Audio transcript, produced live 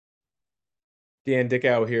Dan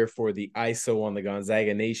Dickau here for the ISO on the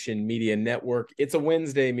Gonzaga Nation Media Network. It's a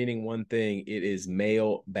Wednesday, meaning one thing. It is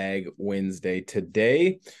Mailbag Wednesday.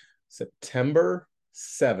 Today, September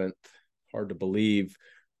 7th. Hard to believe.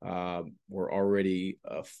 We're already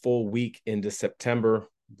a full week into September.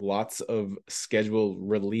 Lots of scheduled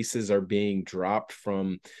releases are being dropped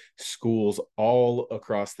from schools all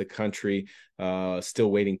across the country. Still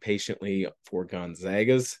waiting patiently for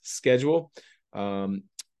Gonzaga's schedule.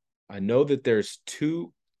 I know that there's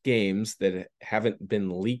two games that haven't been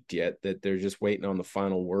leaked yet, that they're just waiting on the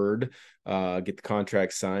final word, get the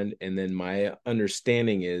contract signed. And then my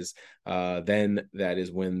understanding is then that is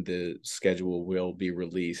when the schedule will be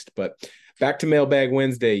released. But back to Mailbag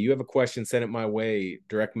Wednesday. You have a question, send it my way.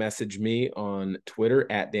 Direct message me on Twitter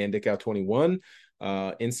at Dan Dickau 21,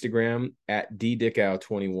 Instagram at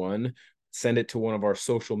DDickau21. Send it to one of our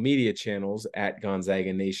social media channels at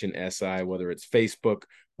Gonzaga Nation SI, whether it's Facebook,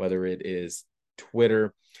 whether it is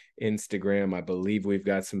Twitter, Instagram. I believe we've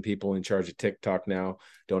got some people in charge of TikTok now.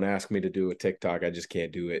 Don't ask me to do a TikTok. I just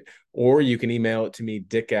can't do it. Or you can email it to me,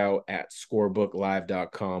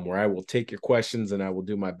 dickout@scorebooklive.com, where I will take your questions and I will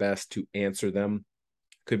do my best to answer them.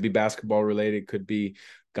 Could be basketball related, could be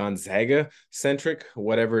Gonzaga centric,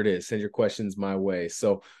 whatever it is. Send your questions my way.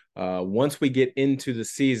 So once we get into the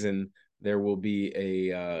season, there will be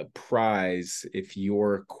a prize if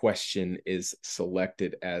your question is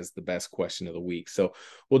selected as the best question of the week. So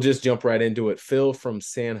we'll just jump right into it. Phil from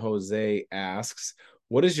San Jose asks,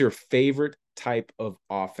 what is your favorite type of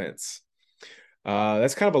offense?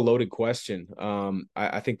 That's kind of a loaded question.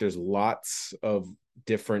 I think there's lots of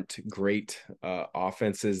different great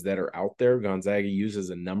offenses that are out there. Gonzaga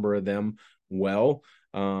uses a number of them well.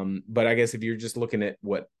 But I guess if you're just looking at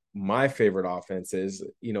what my favorite offense is,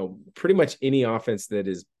 pretty much any offense that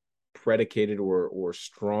is predicated or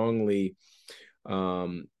strongly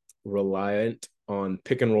reliant on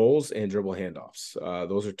pick and rolls and dribble handoffs.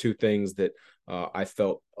 Those are two things that I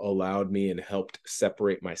felt allowed me and helped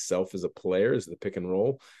separate myself as a player, is the pick and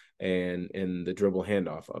roll and the dribble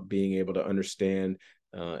handoff, being able to understand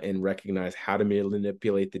and recognize how to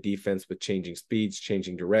manipulate the defense with changing speeds,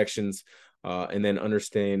 changing directions, and then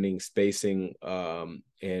understanding spacing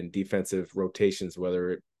and defensive rotations,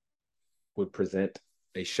 whether it would present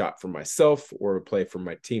a shot for myself or a play for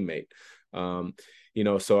my teammate.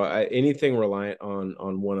 So anything reliant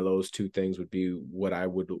on one of those two things would be what I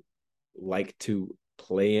would like to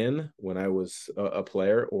play in when I was a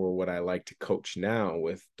player, or what I like to coach now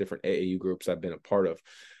with different AAU groups I've been a part of.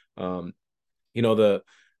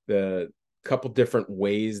 The couple different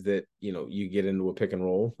ways that you get into a pick and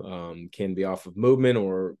roll can be off of movement,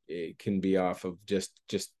 or it can be off of just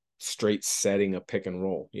straight setting a pick and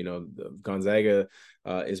roll. Gonzaga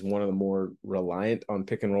is one of the more reliant on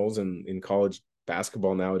pick and rolls in college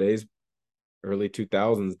basketball nowadays. Early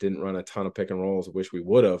 2000s didn't run a ton of pick and rolls. I wish we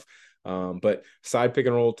would have. But side pick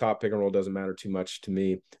and roll, top pick and roll doesn't matter too much to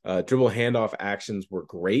me. Dribble handoff actions were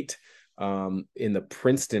great in the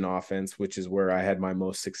Princeton offense, which is where I had my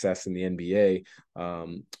most success in the NBA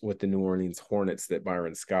with the New Orleans Hornets that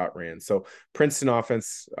Byron Scott ran. So Princeton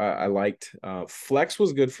offense, I liked. Flex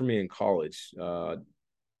was good for me in college.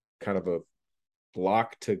 Kind of a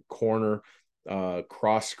block to corner,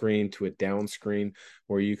 cross screen to a down screen,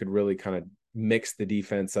 where you could really kind of mix the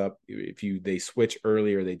defense up. If they switch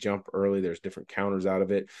early or they jump early, there's different counters out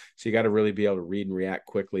of it. So you got to really be able to read and react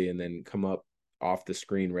quickly and then come up off the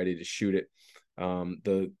screen ready to shoot it.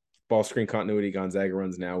 The ball screen continuity Gonzaga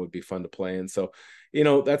runs now would be fun to play in. So,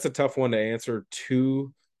 that's a tough one to answer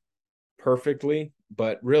too perfectly,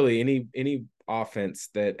 but really any offense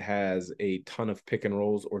that has a ton of pick and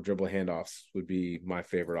rolls or dribble handoffs would be my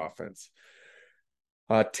favorite offense.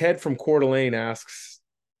 Ted from Coeur d'Alene asks,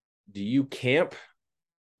 do you camp?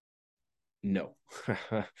 No.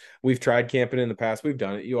 We've tried camping in the past. We've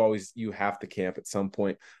done it. You have to camp at some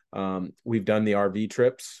point. We've done the RV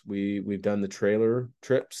trips. We've done the trailer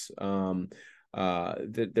trips.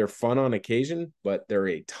 They're fun on occasion, but they're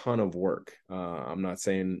a ton of work. I'm not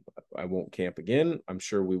saying I won't camp again. I'm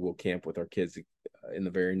sure we will camp with our kids in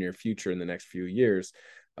the very near future in the next few years.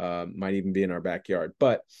 Might even be in our backyard.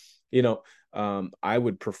 But, I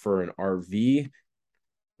would prefer an RV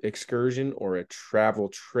excursion or a travel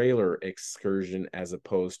trailer excursion as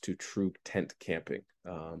opposed to true tent camping.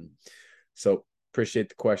 So appreciate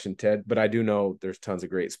the question, Ted, but I do know there's tons of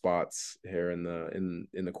great spots here in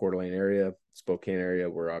the Coeur d'Alene area, Spokane area,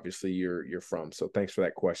 where obviously you're from. So thanks for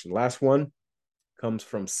that question. Last one comes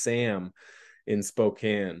from Sam in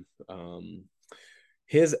Spokane.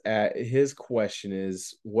 His question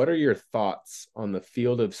is, what are your thoughts on the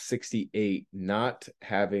field of 68 not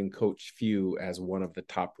having Coach Few as one of the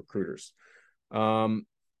top recruiters? Um,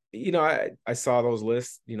 I saw those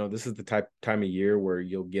lists. This is the time of year where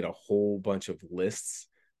you'll get a whole bunch of lists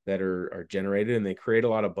that are generated, and they create a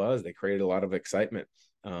lot of buzz. They create a lot of excitement.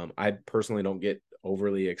 I personally don't get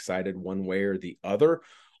overly excited one way or the other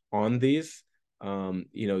on these.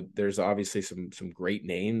 There's obviously some great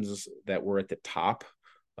names that were at the top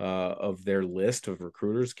of their list of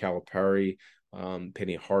recruiters: Calipari,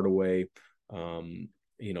 Penny Hardaway.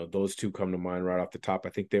 Those two come to mind right off the top. I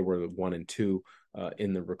think they were the 1 and 2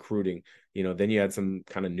 in the recruiting. Then you had some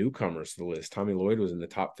kind of newcomers to the list. Tommy Lloyd was in the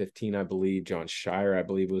top 15, I believe. John Shire, I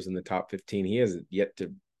believe, was in the top 15. He hasn't yet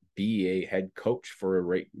to be a head coach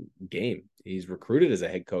for a game. He's recruited as a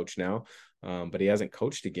head coach now, but he hasn't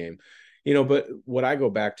coached a game. But what I go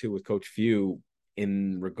back to with Coach Few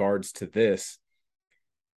in regards to this,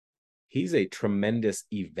 he's a tremendous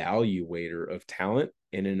evaluator of talent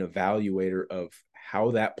and an evaluator of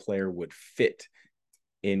how that player would fit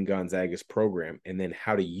in Gonzaga's program, and then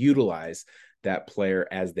how to utilize that player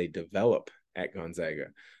as they develop at Gonzaga.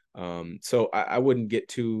 So I wouldn't get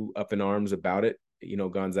too up in arms about it.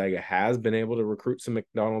 Gonzaga has been able to recruit some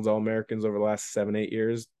McDonald's All-Americans over the last 7-8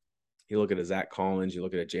 years. You look at a Zach Collins, you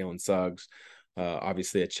look at a Jalen Suggs,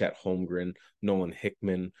 obviously a Chet Holmgren, Nolan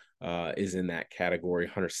Hickman is in that category.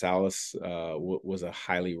 Hunter Salas was a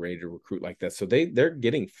highly rated recruit like that. So they're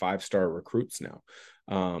getting 5-star recruits now.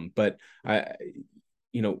 But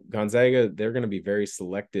Gonzaga, they're going to be very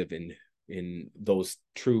selective in those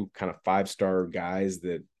true kind of 5-star guys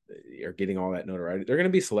that are getting all that notoriety. They're going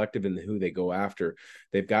to be selective in who they go after.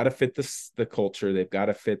 They've got to fit the culture. They've got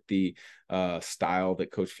to fit the style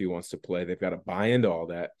that Coach Few wants to play. They've got to buy into all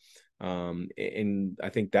that. And I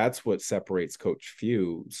think that's what separates Coach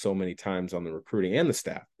Few so many times on the recruiting and the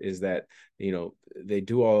staff, is that, they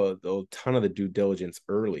do a ton of the due diligence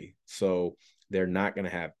early. So they're not going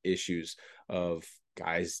to have issues of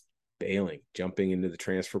guys bailing, jumping into the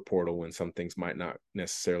transfer portal when some things might not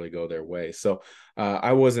necessarily go their way. So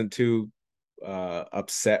I wasn't too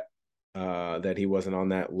upset that he wasn't on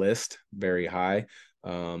that list very high.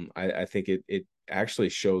 I think it actually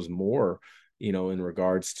shows more, in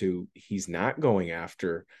regards to he's not going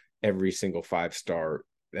after every single 5-star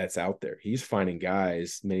that's out there. He's finding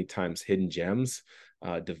guys, many times hidden gems,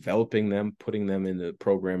 developing them, putting them in the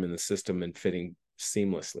program, in the system, and fitting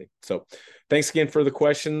seamlessly. So thanks again for the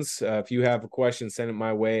questions. If you have a question, send it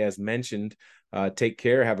my way. As mentioned, take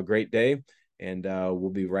care, have a great day, and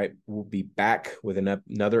we'll be back with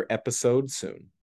another episode soon.